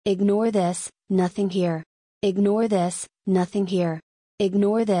Ignore this, nothing here. Ignore this, nothing here.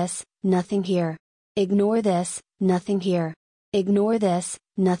 Ignore this, nothing here. Ignore this, nothing here. Ignore this,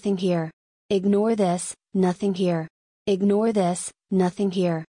 nothing here. Ignore this, nothing here. Ignore this, nothing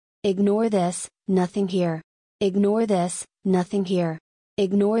here. Ignore this, nothing here. Ignore this, nothing here.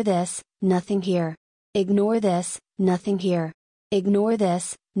 Ignore this, nothing here. Ignore this, nothing here. Ignore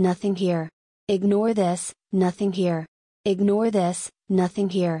this, nothing here. Ignore this, nothing here. Ignore this, nothing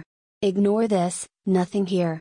here. Ignore this, nothing here.